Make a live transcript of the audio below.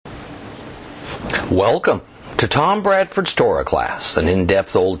Welcome to Tom Bradford's Torah class, an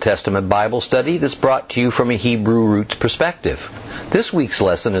in-depth Old Testament Bible study that's brought to you from a Hebrew roots perspective. This week's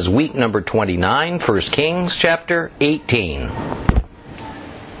lesson is week number 29, 1 Kings chapter 18.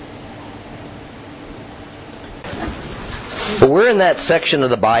 Well, we're in that section of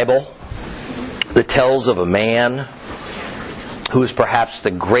the Bible that tells of a man who is perhaps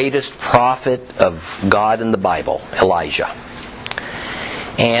the greatest prophet of God in the Bible, Elijah.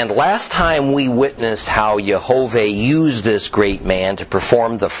 And last time we witnessed how Jehovah used this great man to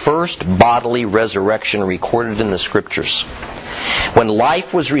perform the first bodily resurrection recorded in the Scriptures, when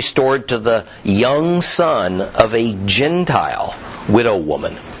life was restored to the young son of a Gentile widow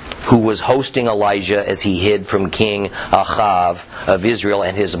woman who was hosting Elijah as he hid from King Ahav of Israel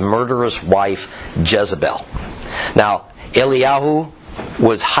and his murderous wife Jezebel. Now, Eliyahu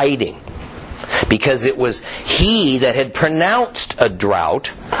was hiding because it was he that had pronounced a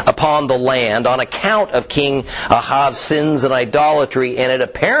drought upon the land on account of King Ahav's sins and idolatry, and it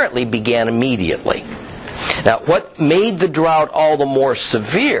apparently began immediately. Now, what made the drought all the more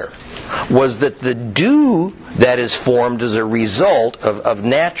severe was that the dew that is formed as a result of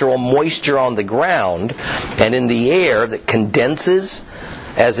natural moisture on the ground and in the air that condenses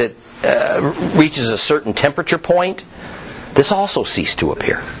as it reaches a certain temperature point, this also ceased to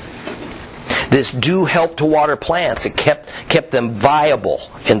appear. This dew helped to water plants. It kept them viable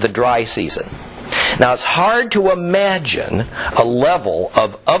in the dry season. Now, it's hard to imagine a level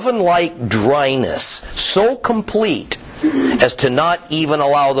of oven-like dryness so complete as to not even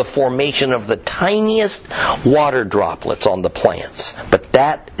allow the formation of the tiniest water droplets on the plants. But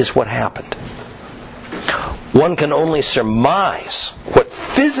that is what happened. One can only surmise what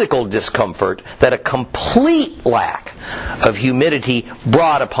physical discomfort that a complete lack of humidity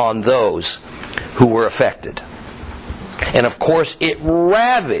brought upon those who were affected. And of course, it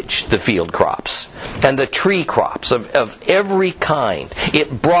ravaged the field crops and the tree crops of every kind.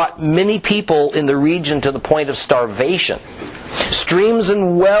 It brought many people in the region to the point of starvation. Streams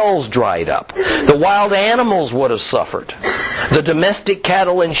and wells dried up. The wild animals would have suffered. The domestic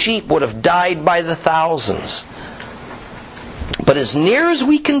cattle and sheep would have died by the thousands. But as near as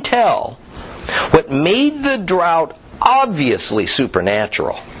we can tell, what made the drought obviously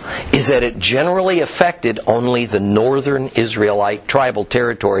supernatural is that it generally affected only the northern Israelite tribal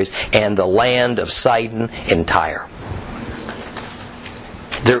territories and the land of Sidon and Tyre.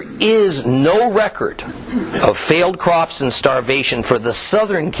 There is no record of failed crops and starvation for the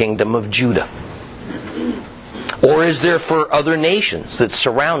southern kingdom of Judah. Or is there for other nations that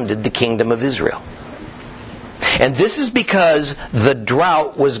surrounded the kingdom of Israel? And this is because the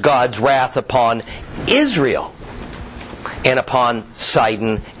drought was God's wrath upon Israel and upon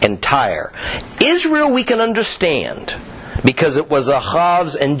Sidon and Tyre. Israel we can understand because it was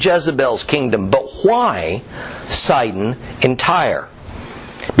Ahav's and Jezebel's kingdom. But why Sidon and Tyre?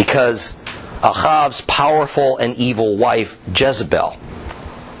 Because Ahav's powerful and evil wife Jezebel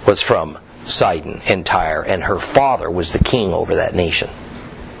was from Sidon and Tyre, and her father was the king over that nation.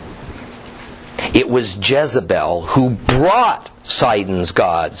 It was Jezebel who brought Sidon's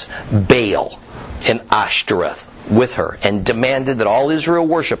gods, Baal and Ashtoreth, with her and demanded that all Israel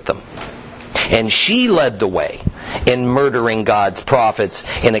worship them. And she led the way in murdering God's prophets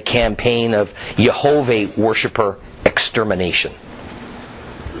in a campaign of Jehovah worshiper extermination.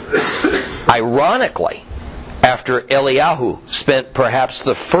 Ironically, after Eliyahu spent perhaps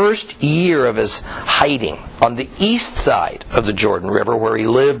the first year of his hiding on the east side of the Jordan River, where he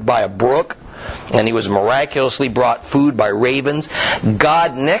lived by a brook, and he was miraculously brought food by ravens,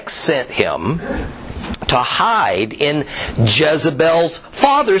 God next sent him to hide in Jezebel's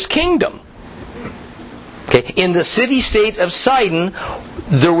father's kingdom. Okay. In the city-state of Sidon,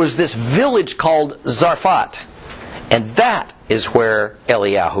 there was this village called Zarephath. And that is where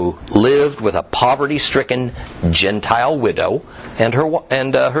Eliyahu lived with a poverty-stricken Gentile widow and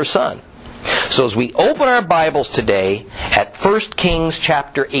her son. So as we open our Bibles today at 1 Kings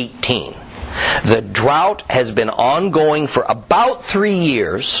chapter 18, the drought has been ongoing for about 3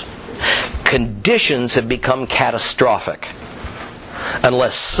 years. Conditions have become catastrophic.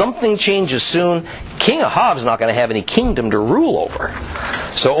 Unless something changes soon, King Ahav's not going to have any kingdom to rule over.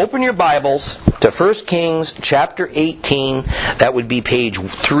 So open your Bibles to 1 Kings chapter 18. That would be page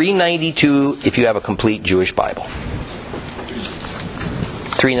 392 if you have a complete Jewish Bible.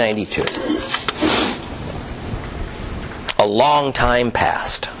 392. A long time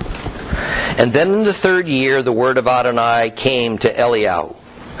passed. And then in the 3rd year, the word of Adonai came to Eliyahu.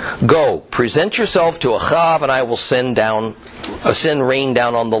 Go, present yourself to Ahav, and I will send down rained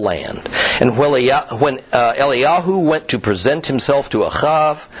down on the land. And when Eliyahu went to present himself to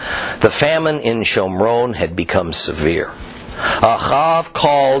Achav, the famine in Shomron had become severe. Achav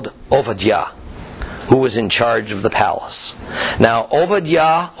called Obadiah, who was in charge of the palace. Now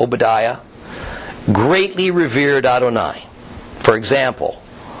Obadiah, greatly revered Adonai. For example,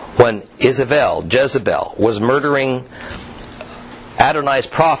 when Jezebel, was murdering Adonai's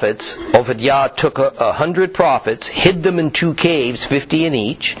prophets, Obadiah took 100 prophets, hid them in 2 caves, 50 in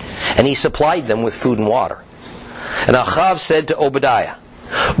each, and he supplied them with food and water. And Achav said to Obadiah,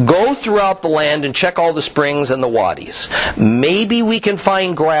 "Go throughout the land and check all the springs and the wadis. Maybe we can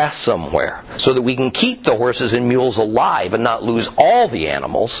find grass somewhere, so that we can keep the horses and mules alive and not lose all the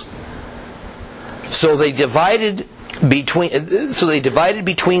animals." So they divided between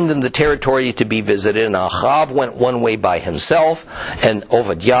them the territory to be visited, and Achav went one way by himself, and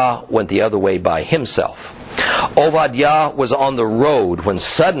Obadiah went the other way by himself. Obadiah was on the road when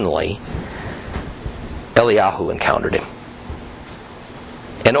suddenly Eliyahu encountered him.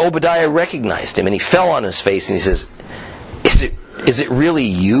 And Obadiah recognized him, and he fell on his face, and he says, Is it really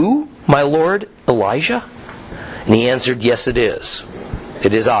you, my lord, Elijah? And he answered, "Yes, it is.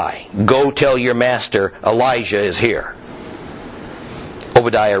 It is I. Go tell your master, Elijah is here."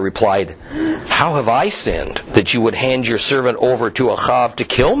 Obadiah replied, "How have I sinned that you would hand your servant over to Achav to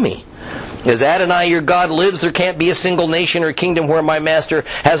kill me? As Adonai your God lives, there can't be a single nation or kingdom where my master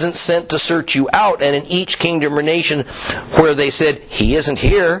hasn't sent to search you out. And in each kingdom or nation where they said, 'He isn't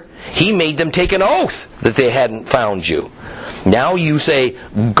here,' he made them take an oath that they hadn't found you. Now you say,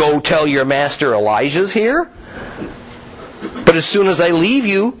 'Go tell your master Elijah's here'? But as soon as I leave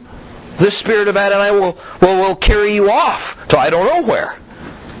you, the spirit of Adonai will carry you off to I don't know where.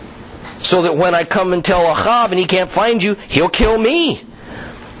 So that when I come and tell Achav and he can't find you, he'll kill me.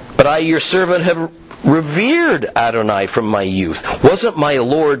 But I, your servant, have revered Adonai from my youth. Wasn't my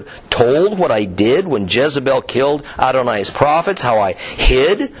Lord told what I did when Jezebel killed Adonai's prophets? How I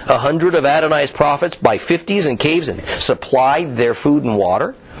hid 100 of Adonai's prophets by 50s in caves and supplied their food and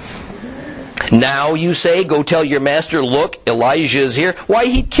water? Now you say, 'Go tell your master, look, Elijah is here.' Why,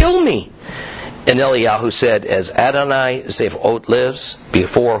 he'd kill me." And Eliyahu said, "As Adonai Zephot lives,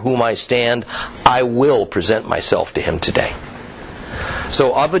 before whom I stand, I will present myself to him today."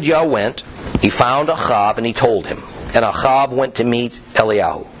 So Obadiah went, he found Achav, and he told him. And Achav went to meet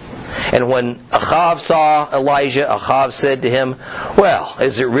Eliyahu. And when Achav saw Elijah, Achav said to him, "Well,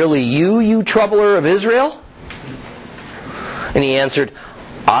 is it really you, you troubler of Israel?" And he answered,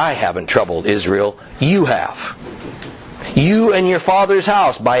 "I haven't troubled Israel, you have. You and your father's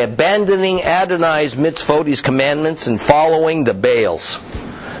house, by abandoning Adonai's mitzvot, his commandments, and following the Baals.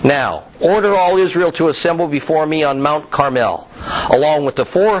 Now, order all Israel to assemble before me on Mount Carmel, along with the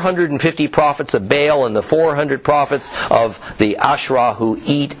 450 prophets of Baal and the 400 prophets of the Asherah who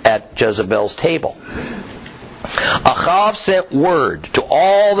eat at Jezebel's table." Achav sent word to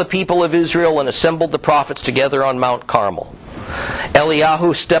all the people of Israel and assembled the prophets together on Mount Carmel.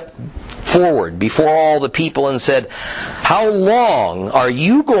 Eliyahu stepped forward before all the people and said, "How long are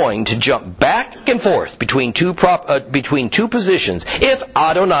you going to jump back and forth between two positions? If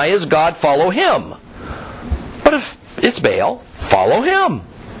Adonai is God, follow him. But if it's Baal, follow him."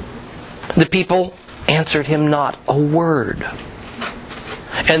 The people answered him not a word.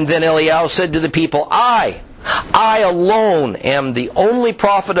 And then Eliyahu said to the people, I alone am the only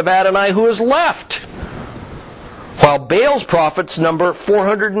prophet of Adonai who is left, while Baal's prophets number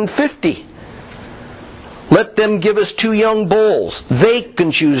 450. Let them give us 2 young bulls. They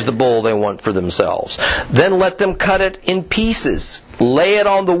can choose the bull they want for themselves. Then let them cut it in pieces. Lay it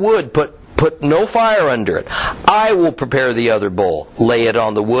on the wood. Put no fire under it. I will prepare the other bull. Lay it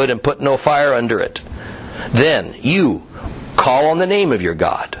on the wood and put no fire under it. Then you call on the name of your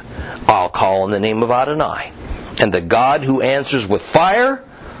God. I'll call on the name of Adonai. And the God who answers with fire,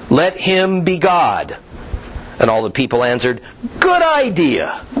 let him be God. And all the people answered, "Good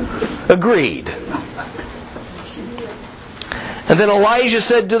idea." Agreed. And then Elijah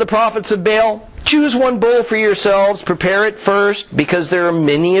said to the prophets of Baal, "Choose 1 bull for yourselves, prepare it first, because there are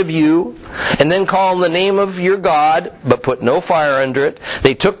many of you, and then call on the name of your God, but put no fire under it."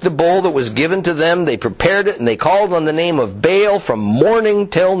 They took the bull that was given to them, they prepared it, and they called on the name of Baal from morning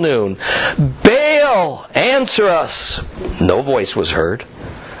till noon. "Baal, answer us!" No voice was heard.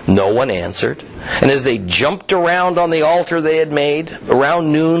 No one answered. And as they jumped around on the altar they had made,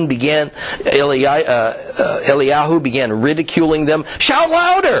 around noon Eliyahu began ridiculing them. "Shout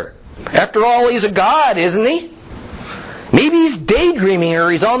louder! After all, he's a god, isn't he? Maybe he's daydreaming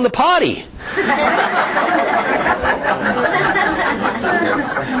or he's on the potty.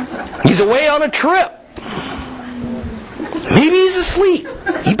 He's away on a trip." Maybe he's asleep.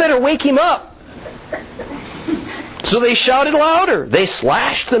 You better wake him up. So they shouted louder. They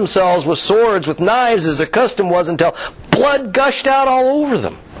slashed themselves with swords, with knives, as their custom was, until blood gushed out all over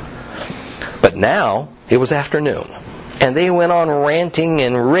them. But now it was afternoon, and they went on ranting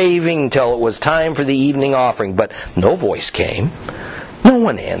and raving till it was time for the evening offering. But no voice came. No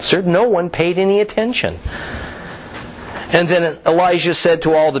one answered. No one paid any attention. And then Elijah said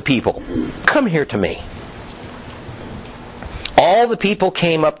to all the people, "Come here to me." All the people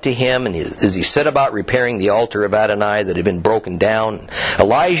came up to him, and as he set about repairing the altar of Adonai that had been broken down,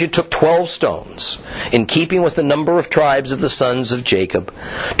 Elijah took 12 stones, in keeping with the number of tribes of the sons of Jacob,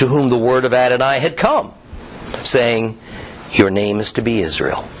 to whom the word of Adonai had come, saying, "Your name is to be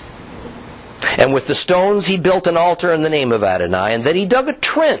Israel." And with the stones he built an altar in the name of Adonai, and then he dug a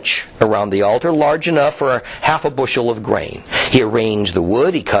trench around the altar large enough for half a bushel of grain. He arranged the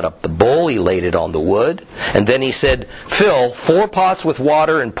wood, he cut up the bull, he laid it on the wood, and then he said, "Fill 4 pots with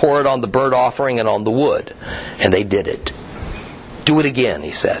water and pour it on the burnt offering and on the wood." And they did it. "Do it again,"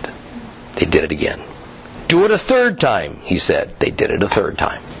 he said. They did it again. "Do it a third time," he said. They did it a third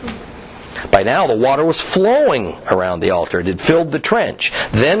time. By now the water was flowing around the altar. It had filled the trench.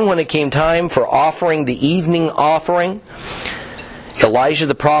 Then when it came time for offering the evening offering, Elijah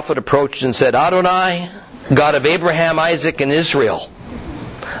the prophet approached and said, "Adonai, God of Abraham, Isaac, and Israel,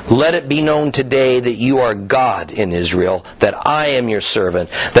 let it be known today that you are God in Israel, that I am your servant,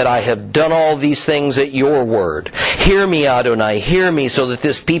 that I have done all these things at your word. Hear me, Adonai, hear me, so that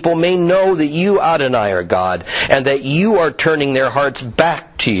this people may know that you, Adonai, are God, and that you are turning their hearts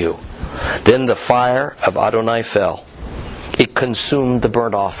back to you." Then the fire of Adonai fell. It consumed the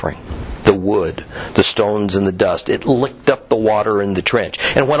burnt offering, the wood, the stones, and the dust. It licked up the water in the trench.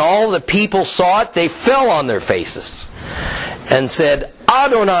 And when all the people saw it, they fell on their faces and said,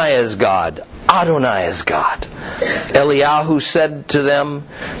 "Adonai is God, Adonai is God." Eliyahu said to them,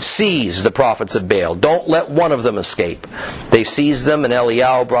 "Seize the prophets of Baal. Don't let one of them escape." They seized them, and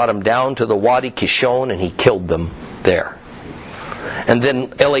Eliyahu brought them down to the Wadi Kishon, and he killed them there. And then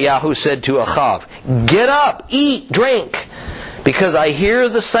Eliyahu said to Achav, "Get up, eat, drink, because I hear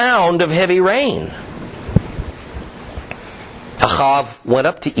the sound of heavy rain." Achav went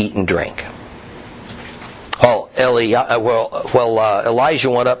up to eat and drink. Elijah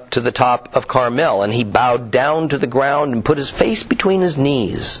went up to the top of Carmel, and he bowed down to the ground and put his face between his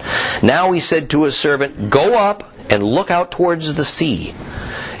knees. Now he said to his servant, "Go up and look out towards the sea."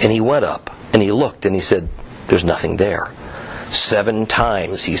 And he went up, and he looked, and he said, "There's nothing there." 7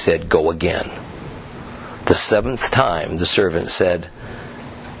 times he said, "Go again." The 7th time the servant said,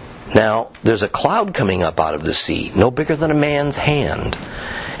 "Now there's a cloud coming up out of the sea, no bigger than a man's hand."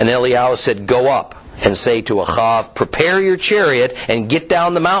 And Eliyahu said, "Go up and say to Achav, prepare your chariot and get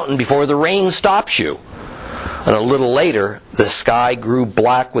down the mountain before the rain stops you." And a little later, the sky grew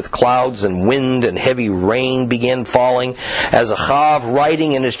black with clouds and wind, and heavy rain began falling, as Achav,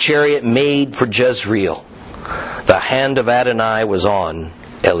 riding in his chariot, made for Jezreel. The hand of Adonai was on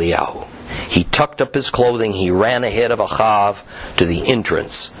Eliyahu. He tucked up his clothing. He ran ahead of Achav to the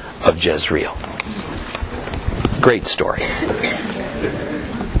entrance of Jezreel. Great story.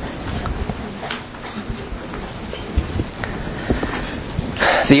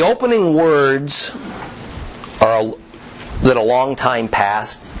 The opening words are that a long time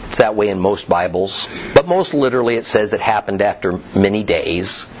passed. It's that way in most Bibles. But most literally it says it happened after many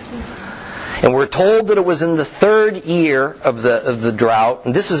days. And we're told that it was in the 3rd year of the drought.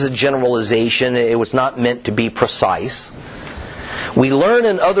 And this is a generalization. It was not meant to be precise. We learn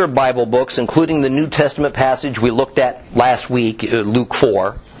in other Bible books, including the New Testament passage we looked at last week, Luke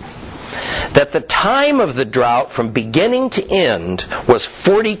 4, that the time of the drought from beginning to end was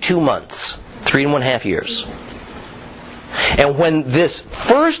 42 months, 3.5 years. And when this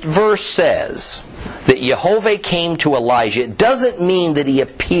first verse says that Jehovah came to Elijah, it doesn't mean that he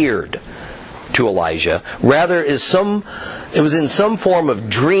appeared to Elijah. Rather, it was in some form of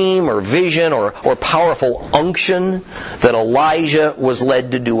dream or vision or powerful unction that Elijah was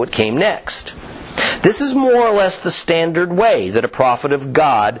led to do what came next. This is more or less the standard way that a prophet of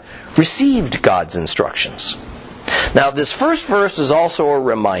God received God's instructions. Now, this first verse is also a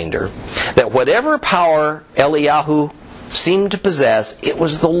reminder that whatever power Eliyahu seemed to possess, it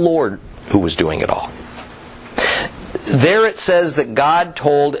was the Lord who was doing it all. There it says that God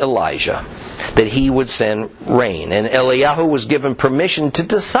told Elijah that he would send rain. And Eliyahu was given permission to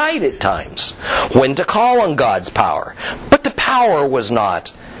decide at times when to call on God's power. But the power was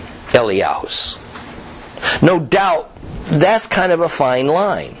not Eliyahu's. No doubt, that's kind of a fine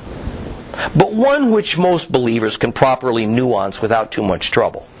line, but one which most believers can properly nuance without too much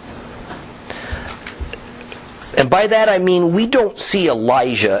trouble. And by that I mean we don't see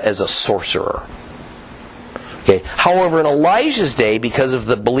Elijah as a sorcerer. Okay. However, in Elijah's day, because of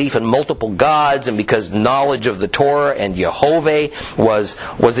the belief in multiple gods and because knowledge of the Torah and Jehovah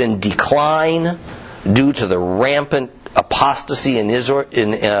was in decline due to the rampant apostasy in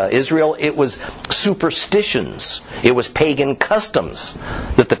Israel, it was superstitions. It was pagan customs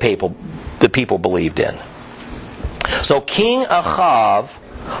that the people believed in. So King Ahav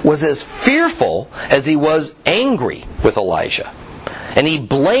was as fearful as he was angry with Elijah. And he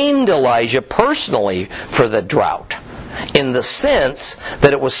blamed Elijah personally for the drought, in the sense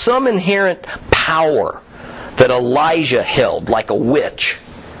that it was some inherent power that Elijah held, like a witch,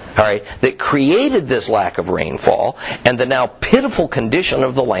 all right, that created this lack of rainfall and the now pitiful condition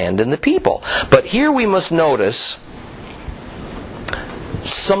of the land and the people. But here we must notice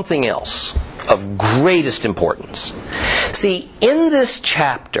something else of greatest importance. See, in this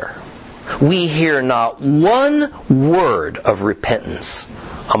chapter, we hear not one word of repentance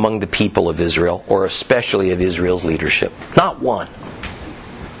among the people of Israel, or especially of Israel's leadership. Not one.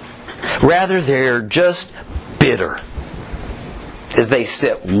 Rather, they're just bitter as they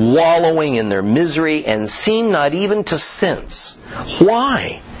sit wallowing in their misery and seem not even to sense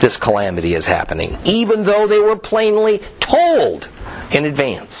why this calamity is happening, even though they were plainly told in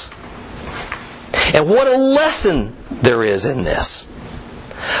advance. And what a lesson there is in this.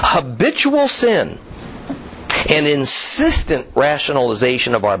 Habitual sin and insistent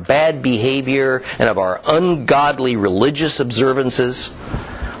rationalization of our bad behavior and of our ungodly religious observances,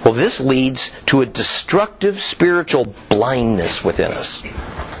 well, this leads to a destructive spiritual blindness within us.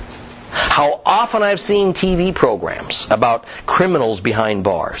 How often I've seen TV programs about criminals behind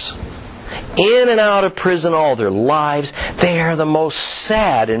bars. In and out of prison all their lives, they are the most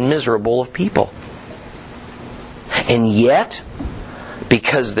sad and miserable of people. And yet,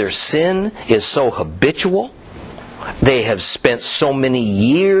 because their sin is so habitual, they have spent so many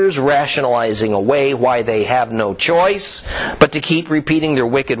years rationalizing away why they have no choice but to keep repeating their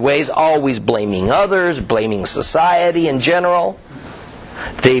wicked ways, always blaming others, blaming society in general.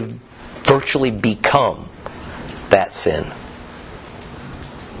 They've virtually become that sin.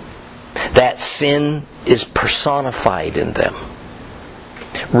 That sin is personified in them.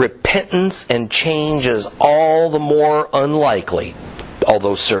 Repentance and change is all the more unlikely,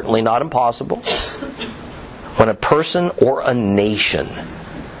 although certainly not impossible, when a person or a nation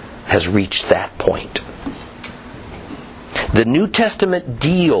has reached that point. The New Testament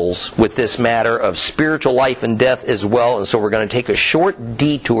deals with this matter of spiritual life and death as well, and so we're going to take a short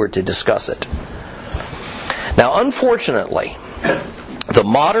detour to discuss it. Now, unfortunately, the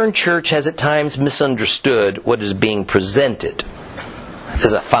modern church has at times misunderstood what is being presented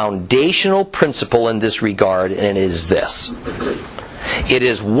as a foundational principle in this regard, and it is this. It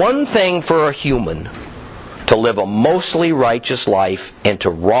is one thing for a human to live a mostly righteous life and to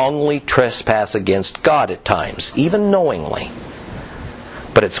wrongly trespass against God at times, even knowingly.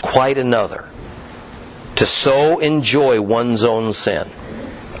 But it's quite another to so enjoy one's own sin,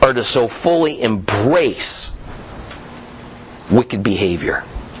 or to so fully embrace wicked behavior,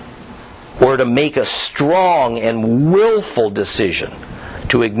 or to make a strong and willful decision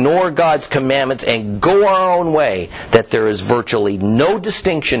to ignore God's commandments and go our own way, that there is virtually no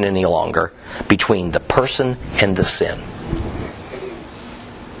distinction any longer between the person and the sin.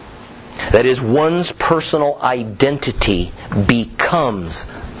 That is, one's personal identity becomes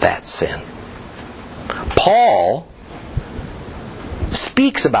that sin. Paul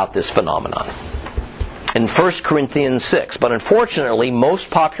speaks about this phenomenon in 1 Corinthians 6, but unfortunately most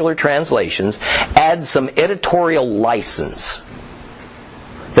popular translations add some editorial license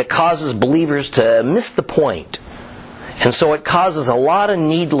that causes believers to miss the point. And so it causes a lot of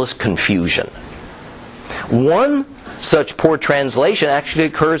needless confusion. One such poor translation actually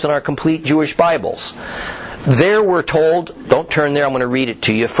occurs in our complete Jewish Bibles. There we're told, don't turn there, I'm going to read it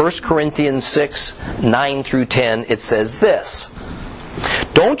to you, 1 Corinthians 6, 9 through 10, it says this: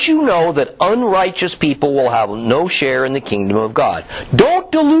 "Don't you know that unrighteous people will have no share in the kingdom of God?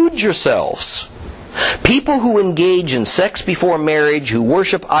 Don't delude yourselves. People who engage in sex before marriage, who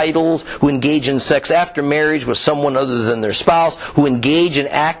worship idols, who engage in sex after marriage with someone other than their spouse, who engage in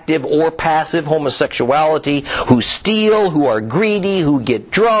active or passive homosexuality, who steal, who are greedy, who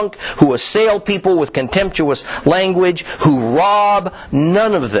get drunk, who assail people with contemptuous language, who rob,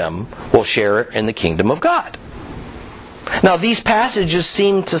 none of them will share in the kingdom of God." Now, these passages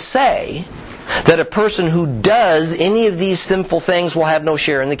seem to say that a person who does any of these sinful things will have no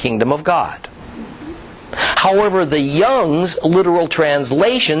share in the kingdom of God. However, the Young's literal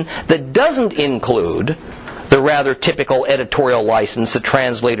translation that doesn't include the rather typical editorial license that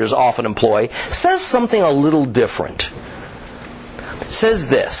translators often employ, says something a little different. It says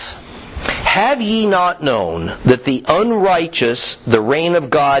this: "Have ye not known that the unrighteous the reign of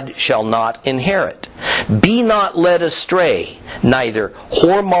God shall not inherit? Be not led astray, neither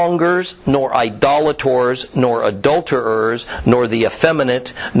whoremongers, nor idolators, nor adulterers, nor the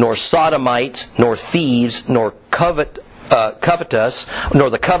effeminate, nor sodomites, nor thieves, nor covetous, nor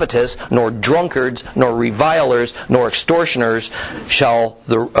the covetous, nor drunkards, nor revilers, nor extortioners shall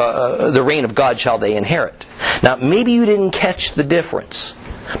the reign of God shall they inherit." Now, maybe you didn't catch the difference,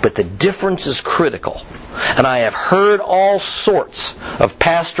 but the difference is critical. And I have heard all sorts of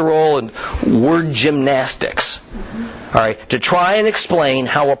pastoral and word gymnastics, all right, to try and explain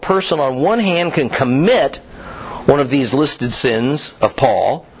how a person on one hand can commit one of these listed sins of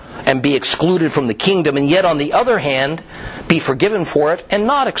Paul and be excluded from the kingdom, and yet on the other hand be forgiven for it and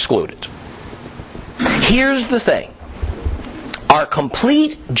not excluded. Here's the thing. Our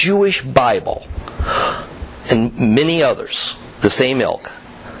complete Jewish Bible, and many others, the same ilk,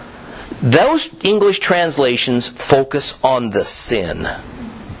 those English translations focus on the sin.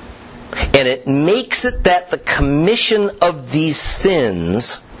 And it makes it that the commission of these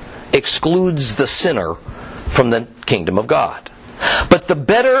sins excludes the sinner from the kingdom of God. But the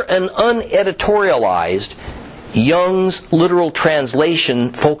better and uneditorialized Young's literal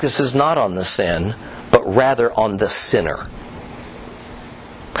translation focuses not on the sin, but rather on the sinner.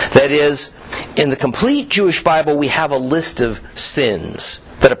 That is, in the complete Jewish Bible we have a list of sins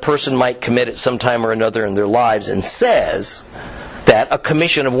that a person might commit at some time or another in their lives, and says that a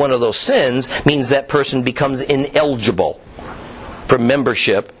commission of one of those sins means that person becomes ineligible for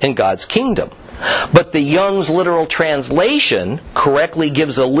membership in God's kingdom. But the Young's literal translation correctly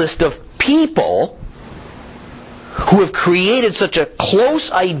gives a list of people who have created such a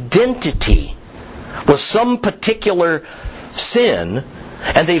close identity with some particular sin,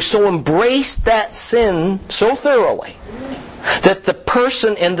 and they've so embraced that sin so thoroughly that the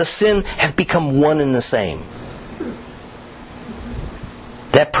person and the sin have become one and the same.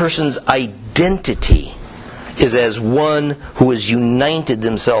 That person's identity is as one who has united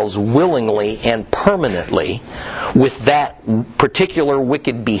themselves willingly and permanently with that particular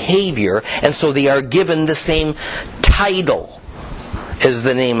wicked behavior, and so they are given the same title as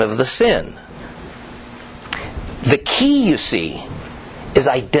the name of the sin. The key, you see, is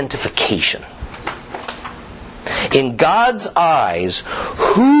identification. In God's eyes,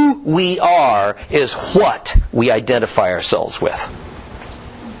 who we are is what we identify ourselves with.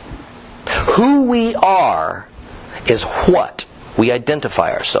 Who we are is what we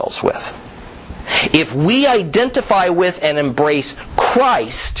identify ourselves with. If we identify with and embrace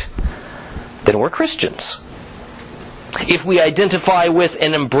Christ, then we're Christians. If we identify with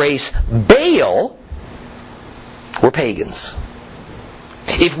and embrace Baal, we're pagans.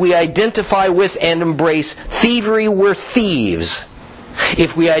 If we identify with and embrace thievery, we're thieves.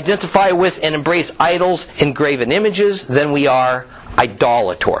 If we identify with and embrace idols and graven images, then we are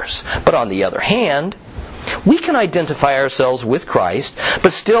idolators. But on the other hand, we can identify ourselves with Christ,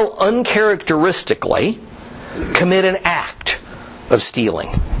 but still uncharacteristically commit an act of stealing,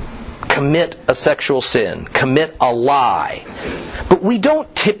 commit a sexual sin, commit a lie. But we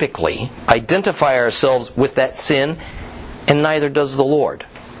don't typically identify ourselves with that sin, and neither does the Lord.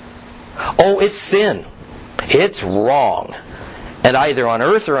 Oh, it's sin. It's wrong. And either on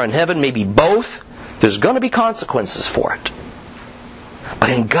earth or in heaven, maybe both, there's going to be consequences for it. But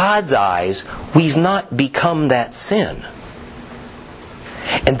in God's eyes, we've not become that sin.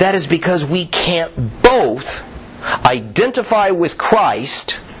 And that is because we can't both identify with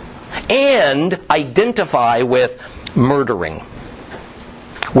Christ and identify with murdering,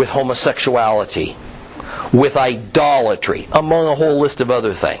 with homosexuality, with idolatry, among a whole list of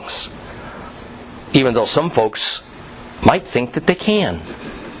other things. Even though some folks might think that they can.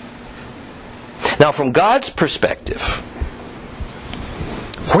 Now, from God's perspective,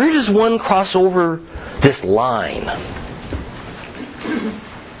 where does one cross over this line?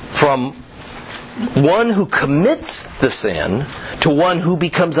 From one who commits the sin to one who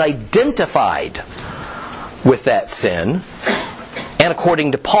becomes identified with that sin, and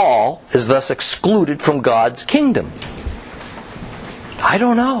according to Paul, is thus excluded from God's kingdom. I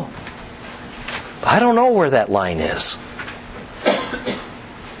don't know. I don't know where that line is.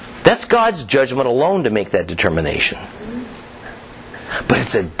 That's God's judgment alone to make that determination. But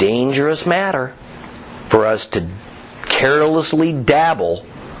it's a dangerous matter for us to carelessly dabble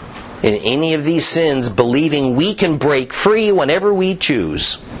in any of these sins, believing we can break free whenever we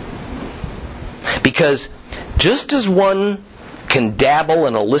choose. Because just as one can dabble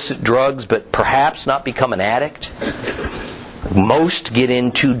in illicit drugs but perhaps not become an addict. Most get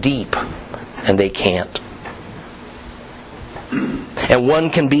in too deep, and they can't. And one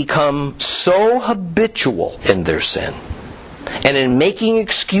can become so habitual in their sin and in making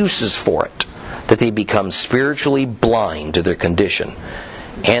excuses for it that they become spiritually blind to their condition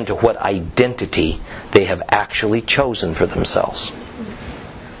and to what identity they have actually chosen for themselves.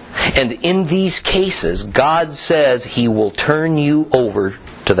 And in these cases, God says He will turn you over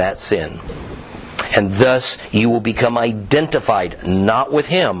to that sin. And thus you will become identified not with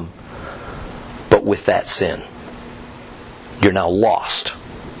Him, but with that sin. You're now lost.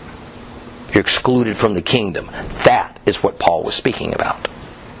 You're excluded from the kingdom. That is what Paul was speaking about.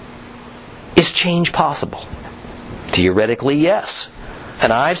 Is change possible? Theoretically, yes.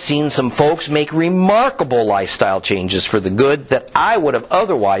 And I've seen some folks make remarkable lifestyle changes for the good that I would have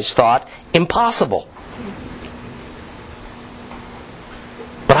otherwise thought impossible.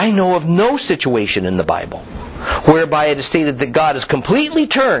 But I know of no situation in the Bible whereby it is stated that God has completely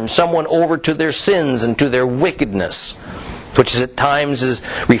turned someone over to their sins and to their wickedness, which at times is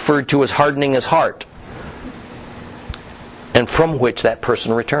referred to as hardening his heart, and from which that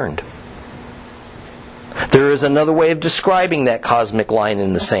person returned. There is another way of describing that cosmic line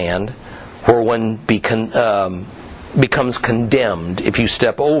in the sand, where one becomes condemned if you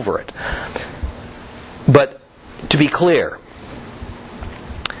step over it. But to be clear,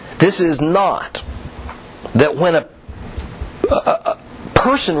 this is not that when a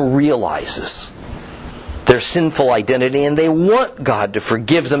person realizes their sinful identity and they want God to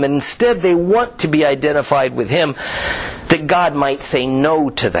forgive them, and instead they want to be identified with Him, that God might say no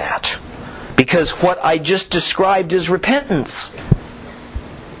to that. Because what I just described is repentance.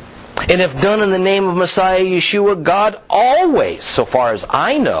 And if done in the name of Messiah Yeshua, God always, so far as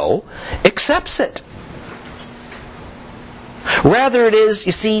I know, accepts it. Rather it is,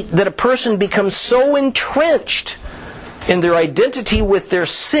 you see, that a person becomes so entrenched in their identity with their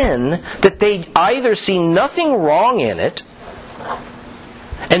sin that they either see nothing wrong in it,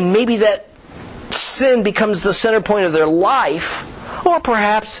 and maybe that sin becomes the center point of their life, or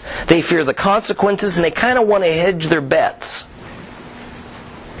perhaps they fear the consequences and they kind of want to hedge their bets.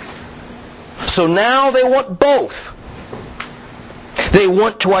 So now they want both. They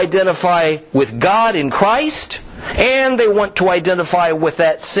want to identify with God in Christ, and they want to identify with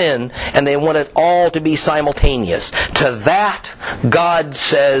that sin, and they want it all to be simultaneous. To that, God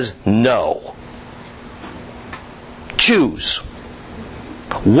says no. Choose.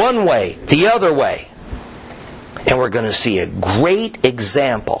 One way, the other way. And we're going to see a great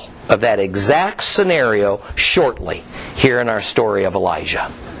example of that exact scenario shortly here in our story of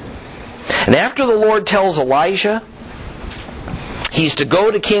Elijah. And after the Lord tells Elijah he's to go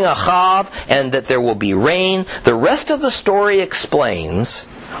to King Ahav and that there will be rain, the rest of the story explains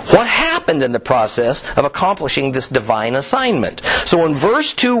what happened in the process of accomplishing this divine assignment. So in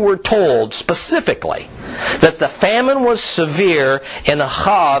verse 2 we're told specifically that the famine was severe in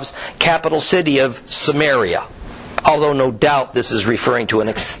Ahav's capital city of Samaria. Although no doubt this is referring to an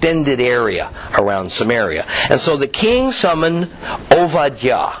extended area around Samaria. And so the king summoned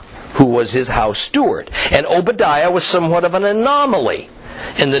Obadiah, who was his house steward. And Obadiah was somewhat of an anomaly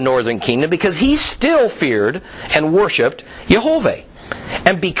in the northern kingdom because he still feared and worshipped Jehovah.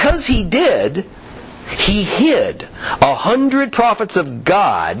 And because he did, he hid 100 prophets of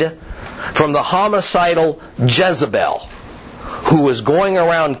God from the homicidal Jezebel, who was going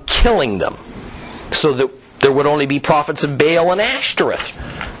around killing them, so that there would only be prophets of Baal and Ashtoreth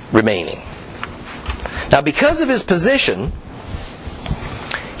remaining. Now, because of his position,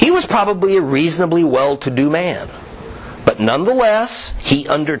 he was probably a reasonably well-to-do man. But nonetheless, he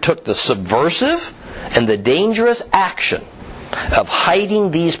undertook the subversive and the dangerous action of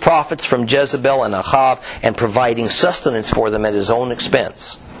hiding these prophets from Jezebel and Ahav and providing sustenance for them at his own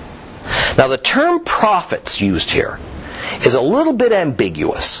expense. Now, the term prophets used here is a little bit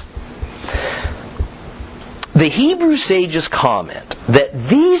ambiguous. The Hebrew sages comment that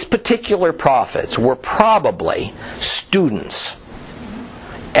these particular prophets were probably students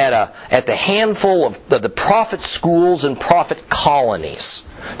at the handful of the prophet schools and prophet colonies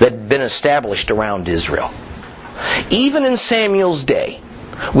that had been established around Israel. Even in Samuel's day,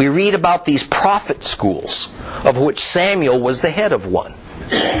 we read about these prophet schools, of which Samuel was the head of one.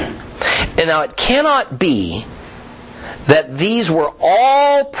 And now it cannot be that these were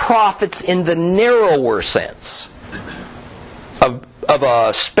all prophets in the narrower sense of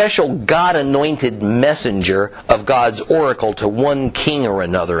a special God-anointed messenger of God's oracle to one king or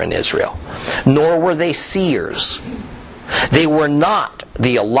another in Israel. Nor were they seers. They were not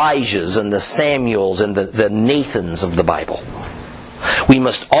the Elijahs and the Samuels and the Nathans of the Bible. we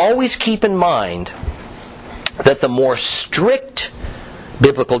must always keep in mind that the more strict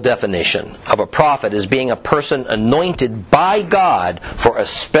biblical definition of a prophet as being a person anointed by God for a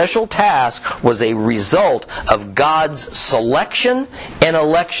special task was a result of God's selection and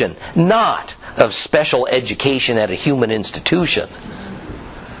election, not of special education at a human institution.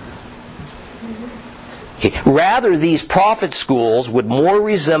 Rather, these prophet schools would more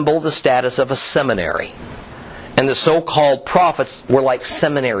resemble the status of a seminary. And the so-called prophets were like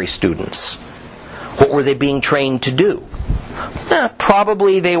seminary students. What were they being trained to do?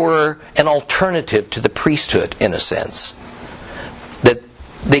 Probably they were an alternative to the priesthood, in a sense. That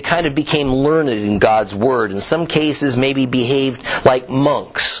they kind of became learned in God's Word. In some cases, maybe behaved like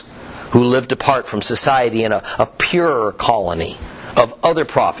monks who lived apart from society in a purer colony of other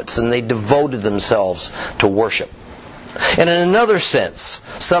prophets, and they devoted themselves to worship. And in another sense,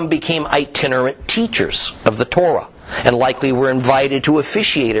 some became itinerant teachers of the Torah, and likely were invited to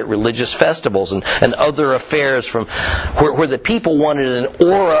officiate at religious festivals and other affairs from where the people wanted an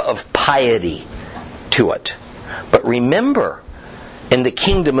aura of piety to it. But remember, in the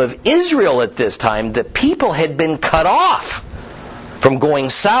kingdom of Israel at this time, the people had been cut off from going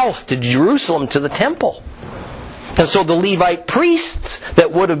south to Jerusalem to the temple. And so the Levite priests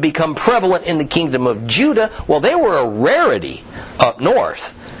that would have become prevalent in the kingdom of Judah, well, they were a rarity up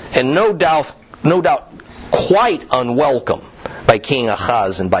north, and no doubt quite unwelcome by King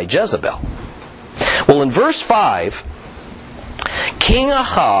Ahaz and by Jezebel. Well, in verse 5, King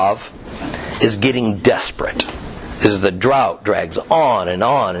Ahab is getting desperate as the drought drags on,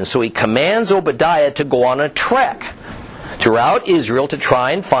 and so he commands Obadiah to go on a trek throughout Israel to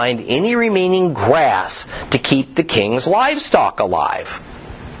try and find any remaining grass to keep the king's livestock alive.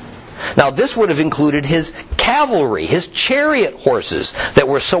 Now, this would have included his cavalry, his chariot horses that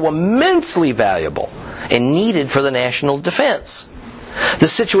were so immensely valuable and needed for the national defense. The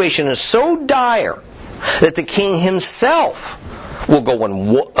situation is so dire that the king himself will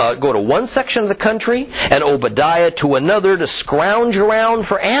go to one section of the country and Obadiah to another to scrounge around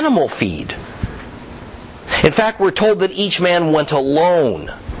for animal feed. In fact, we're told that each man went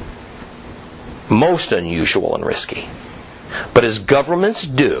alone. Most unusual and risky. But as governments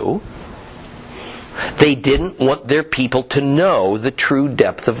do, they didn't want their people to know the true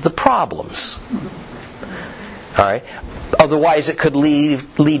depth of the problems. All right? Otherwise, it could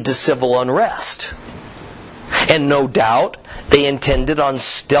lead to civil unrest. And no doubt, they intended on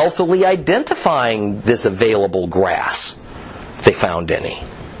stealthily identifying this available grass, if they found any,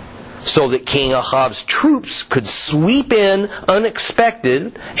 so that King Ahab's troops could sweep in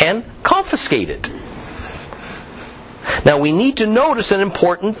unexpected and confiscate it. Now, we need to notice an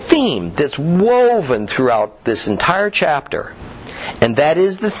important theme that's woven throughout this entire chapter, and that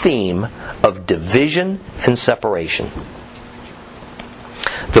is the theme of division and separation.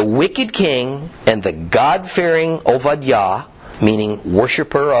 The wicked king and the God-fearing Obadiah, meaning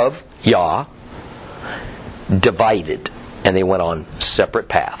worshiper of Yah, divided, and they went on separate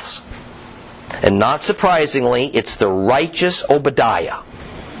paths. And not surprisingly, it's the righteous Obadiah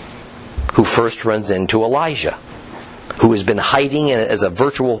who first runs into Elijah, who has been hiding as a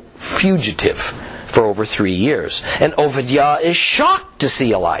virtual fugitive for over 3 years. And Obadiah is shocked to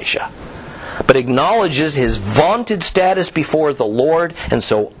see Elijah, but acknowledges his vaunted status before the Lord, and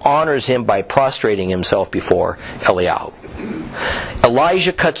so honors him by prostrating himself before Eliyahu.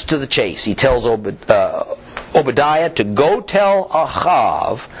 Elijah cuts to the chase. He tells Obadiah to go tell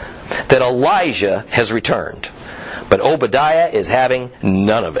Ahab that Elijah has returned. But Obadiah is having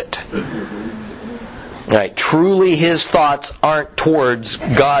none of it. Right, truly his thoughts aren't towards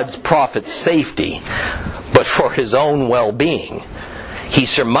God's prophet's safety, but for his own well-being. He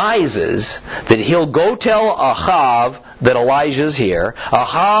surmises that he'll go tell Ahab that Elijah's here.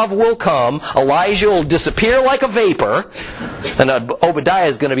 Ahab will come. Elijah will disappear like a vapor. And Obadiah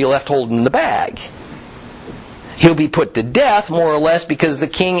is going to be left holding the bag. He'll be put to death, more or less, because the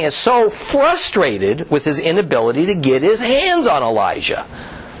king is so frustrated with his inability to get his hands on Elijah.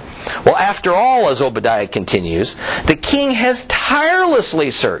 Well, after all, as Obadiah continues, the king has tirelessly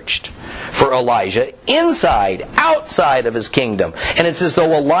searched for Elijah inside, outside of his kingdom. And it's as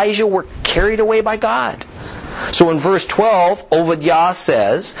though Elijah were carried away by God. So in verse 12, Obadiah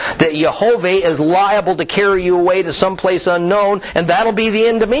says that Jehovah is liable to carry you away to some place unknown, and that'll be the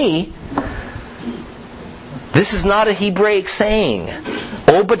end of me. This is not a Hebraic saying.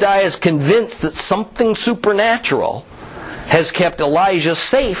 Obadiah is convinced that something supernatural has kept Elijah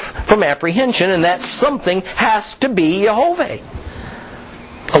safe from apprehension, and that something has to be Jehovah.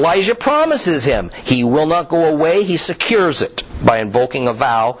 Elijah promises him he will not go away. He secures it by invoking a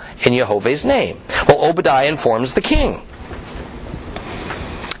vow in Jehovah's name. Well, Obadiah informs the king.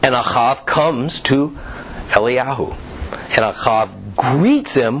 And Achav comes to Eliyahu. And Achav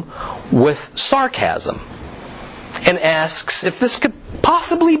greets him with sarcasm and asks if this could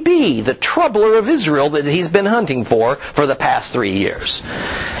possibly be the troubler of Israel that he's been hunting for the past 3 years.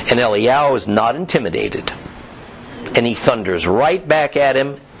 And Eliyahu is not intimidated. And he thunders right back at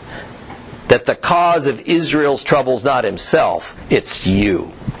him that the cause of Israel's trouble is not himself. It's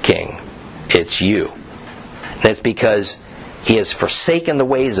you, king. It's you. And it's because he has forsaken the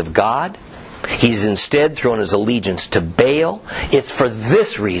ways of God. He's instead thrown his allegiance to Baal. It's for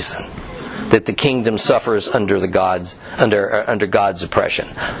this reason that the kingdom suffers under God's oppression.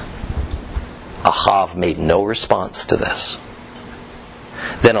 Achav made no response to this.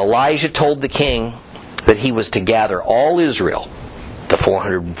 Then Elijah told the king that he was to gather all Israel, the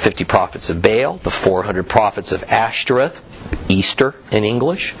 450 prophets of Baal, the 400 prophets of Ashtoreth, Easter in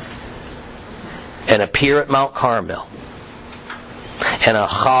English, and appear at Mount Carmel. And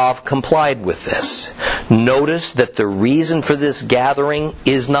Achav complied with this. Notice that the reason for this gathering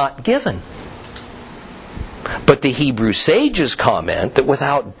is not given. But the Hebrew sages comment that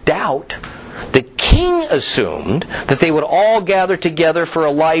without doubt, the king assumed that they would all gather together for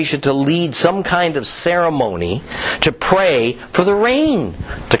Elijah to lead some kind of ceremony to pray for the rain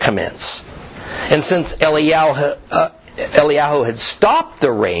to commence. And since Eliyahu had stopped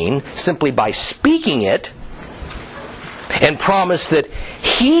the rain simply by speaking it, and promised that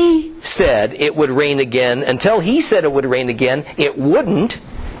he said it would rain again, until he said it would rain again, it wouldn't,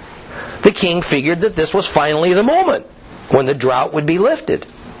 the king figured that this was finally the moment when the drought would be lifted.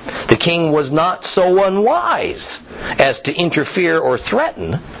 The king was not so unwise as to interfere or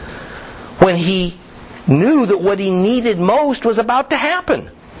threaten when he knew that what he needed most was about to happen.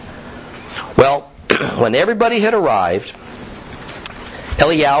 Well, when everybody had arrived,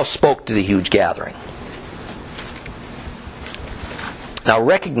 Eliyahu spoke to the huge gathering. Now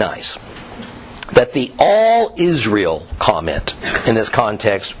recognize that the all Israel comment in this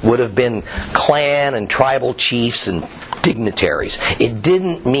context would have been clan and tribal chiefs and dignitaries. It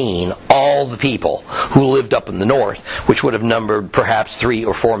didn't mean all the people who lived up in the north, which would have numbered perhaps 3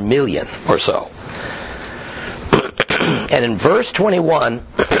 or 4 million or so. And in verse 21,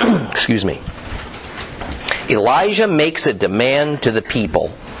 Elijah makes a demand to the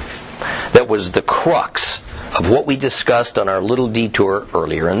people that was the crux of what we discussed on our little detour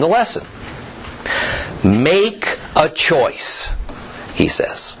earlier in the lesson. Make a choice, he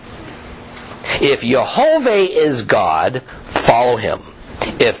says. If Yehovah is God, follow him.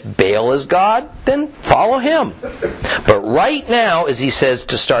 If Baal is God, then follow him. But right now, as he says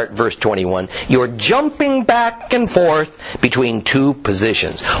to start verse 21, you're jumping back and forth between two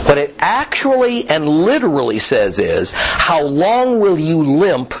positions. What it actually and literally says is, how long will you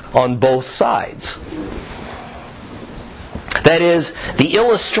limp on both sides? That is, the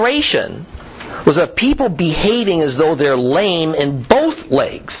illustration was of people behaving as though they're lame in both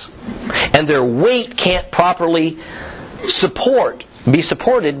legs, and their weight can't properly be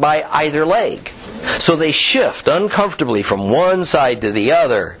supported by either leg. So they shift uncomfortably from one side to the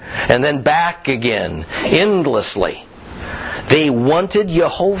other, and then back again, endlessly. They wanted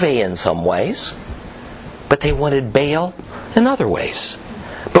Yehovah in some ways, but they wanted Baal in other ways.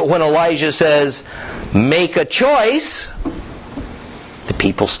 But when Elijah says, make a choice, the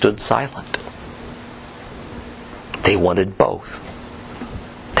people stood silent. They wanted both.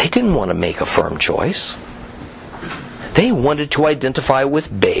 They didn't want to make a firm choice. They wanted to identify with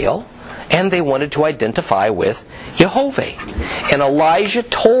Baal, and they wanted to identify with Yehovah. And Elijah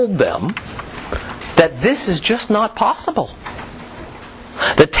told them that this is just not possible.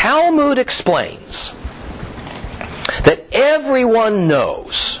 The Talmud explains that everyone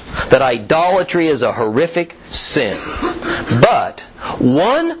knows that idolatry is a horrific sin. But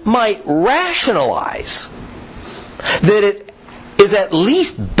one might rationalize that it is at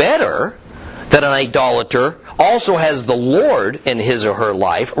least better that an idolater also has the Lord in his or her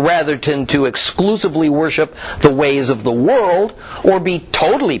life, rather than to exclusively worship the ways of the world or be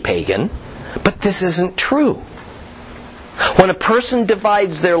totally pagan. But this isn't true. When a person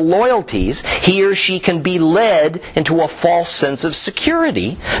divides their loyalties, he or she can be led into a false sense of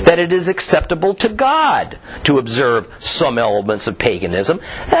security that it is acceptable to God to observe some elements of paganism,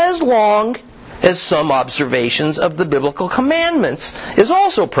 as long as some observations of the biblical commandments is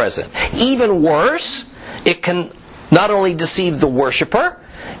also present. Even worse, it can not only deceive the worshiper,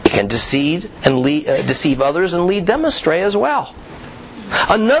 it can deceive others and lead them astray as well.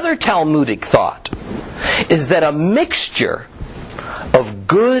 Another Talmudic thought is that a mixture of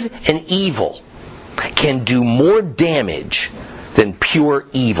good and evil can do more damage than pure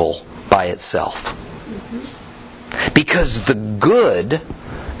evil by itself. Because the good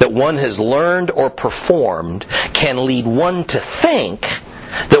that one has learned or performed can lead one to think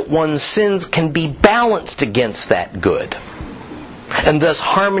that one's sins can be balanced against that good, and thus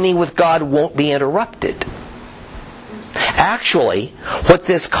harmony with God won't be interrupted. Actually, what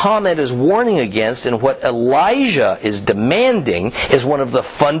this comment is warning against and what Elijah is demanding is one of the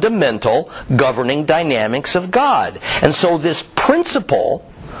fundamental governing dynamics of God. And so this principle,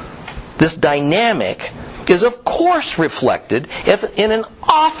 this dynamic, is of course reflected in an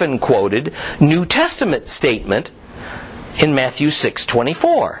often quoted New Testament statement in Matthew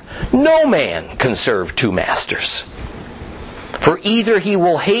 6:24. No man can serve two masters. For either he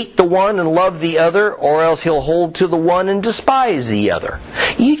will hate the one and love the other, or else he'll hold to the one and despise the other.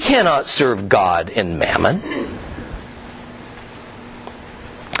 You cannot serve God and mammon.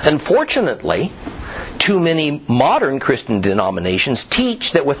 Unfortunately, too many modern Christian denominations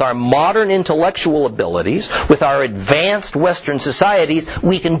teach that with our modern intellectual abilities, with our advanced Western societies,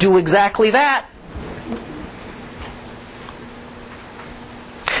 we can do exactly that.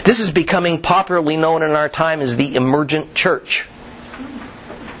 This is becoming popularly known in our time as the emergent church.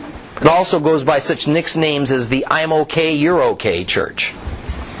 It also goes by such nicknames as the I'm okay, you're okay church,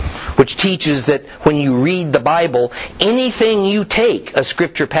 which teaches that when you read the Bible, anything you take a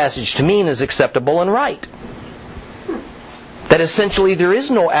scripture passage to mean is acceptable and right. That essentially there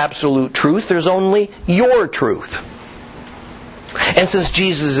is no absolute truth, there's only your truth. And since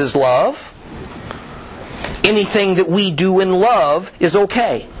Jesus is love, anything that we do in love is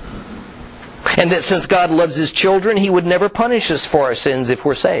okay. And that since God loves His children, He would never punish us for our sins if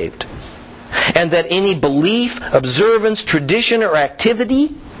we're saved. And that any belief, observance, tradition, or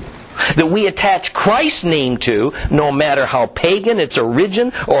activity that we attach Christ's name to, no matter how pagan its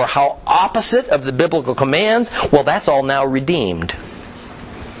origin or how opposite of the biblical commands, well, that's all now redeemed.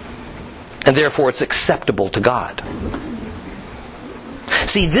 And therefore it's acceptable to God.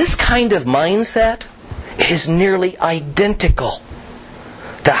 See, this kind of mindset is nearly identical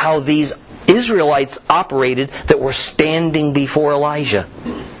to how these Israelites operated that were standing before Elijah.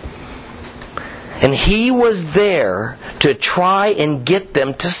 And he was there to try and get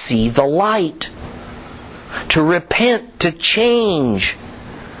them to see the light, to repent, to change.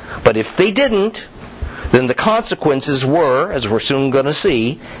 But if they didn't, then the consequences were, as we're soon going to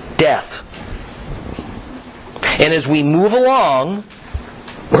see, death. And as we move along,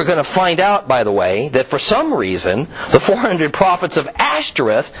 we're going to find out, by the way, that for some reason, the 400 prophets of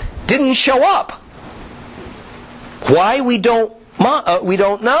Ashtoreth didn't show up. Why, we don't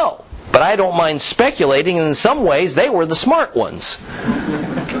know. But I don't mind speculating, and in some ways, they were the smart ones.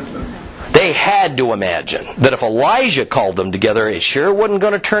 They had to imagine that if Elijah called them together, it sure wasn't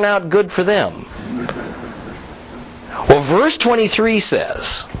going to turn out good for them. Well, verse 23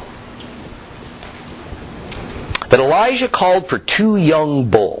 says that Elijah called for 2 young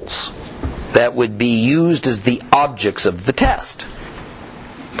bulls that would be used as the objects of the test.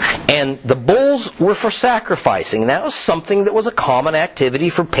 And the bulls were for sacrificing. That was something that was a common activity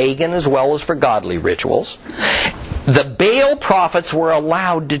for pagan as well as for godly rituals. The Baal prophets were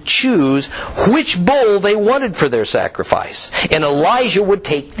allowed to choose which bull they wanted for their sacrifice. And Elijah would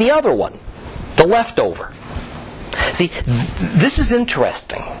take the other one, the leftover. See, this is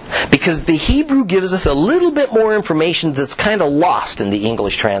interesting because the Hebrew gives us a little bit more information that's kind of lost in the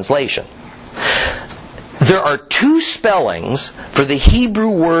English translation. There are 2 spellings for the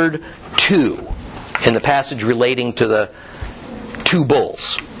Hebrew word two in the passage relating to the 2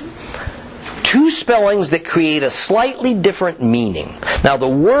 bulls. 2 spellings that create a slightly different meaning. Now the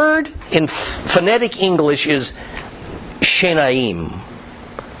word in phonetic English is shenaim.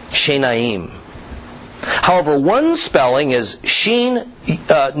 Shenaim. However, one spelling is Shin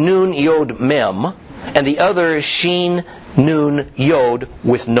Nun Yod Mem, and the other is Shin Nun Yod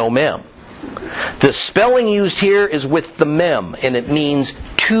with no Mem. The spelling used here is with the Mem, and it means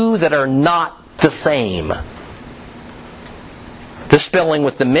 2 that are not the same. The spelling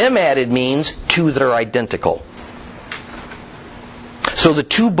with the Mem added means 2 that are identical. So the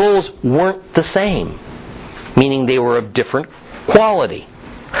 2 bulls weren't the same, meaning they were of different quality.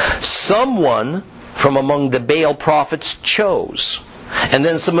 Someone from among the Baal prophets chose, and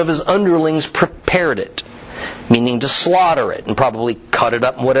then some of his underlings prepared it, meaning to slaughter it and probably cut it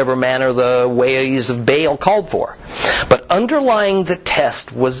up in whatever manner the ways of Baal called for. But underlying the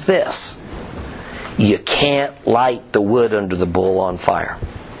test was this: you can't light the wood under the bull on fire.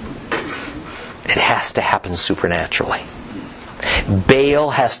 It has to happen supernaturally.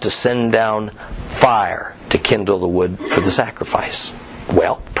 Baal has to send down fire to kindle the wood for the sacrifice.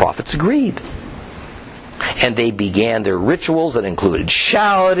 Well, prophets agreed. And they began their rituals that included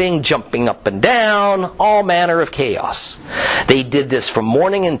shouting, jumping up and down, all manner of chaos. They did this from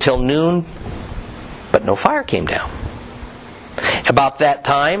morning until noon, but no fire came down. About that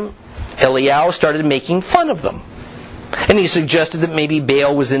time, Eliyahu started making fun of them. And he suggested that maybe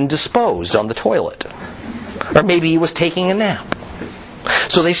Baal was indisposed on the toilet. Or maybe he was taking a nap.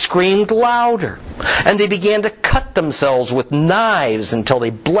 So they screamed louder. And they began to cut themselves with knives until they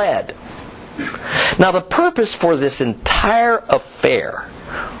bled. Now the purpose for this entire affair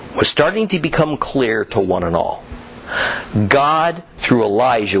was starting to become clear to one and all. God, through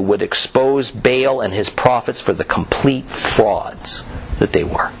Elijah, would expose Baal and his prophets for the complete frauds that they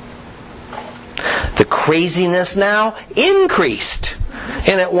were. The craziness now increased.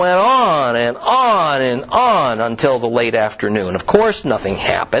 And it went on and on and on until the late afternoon. Of course, nothing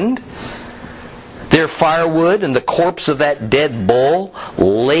happened. Their firewood and the corpse of that dead bull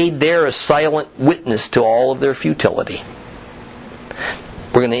laid there a silent witness to all of their futility.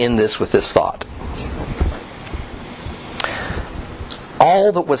 We're going to end this with this thought.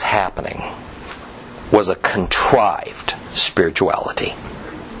 All that was happening was a contrived spirituality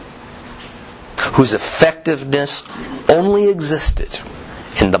whose effectiveness only existed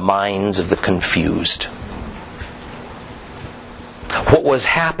in the minds of the confused. What was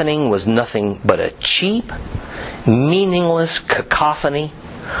happening was nothing but a cheap, meaningless cacophony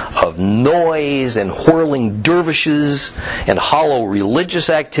of noise and whirling dervishes and hollow religious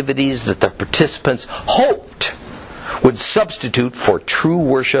activities that the participants hoped would substitute for true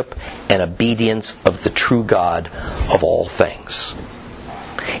worship and obedience of the true God of all things.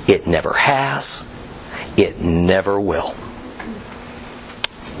 It never has. It never will.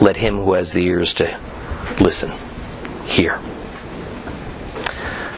 Let him who has the ears to listen hear.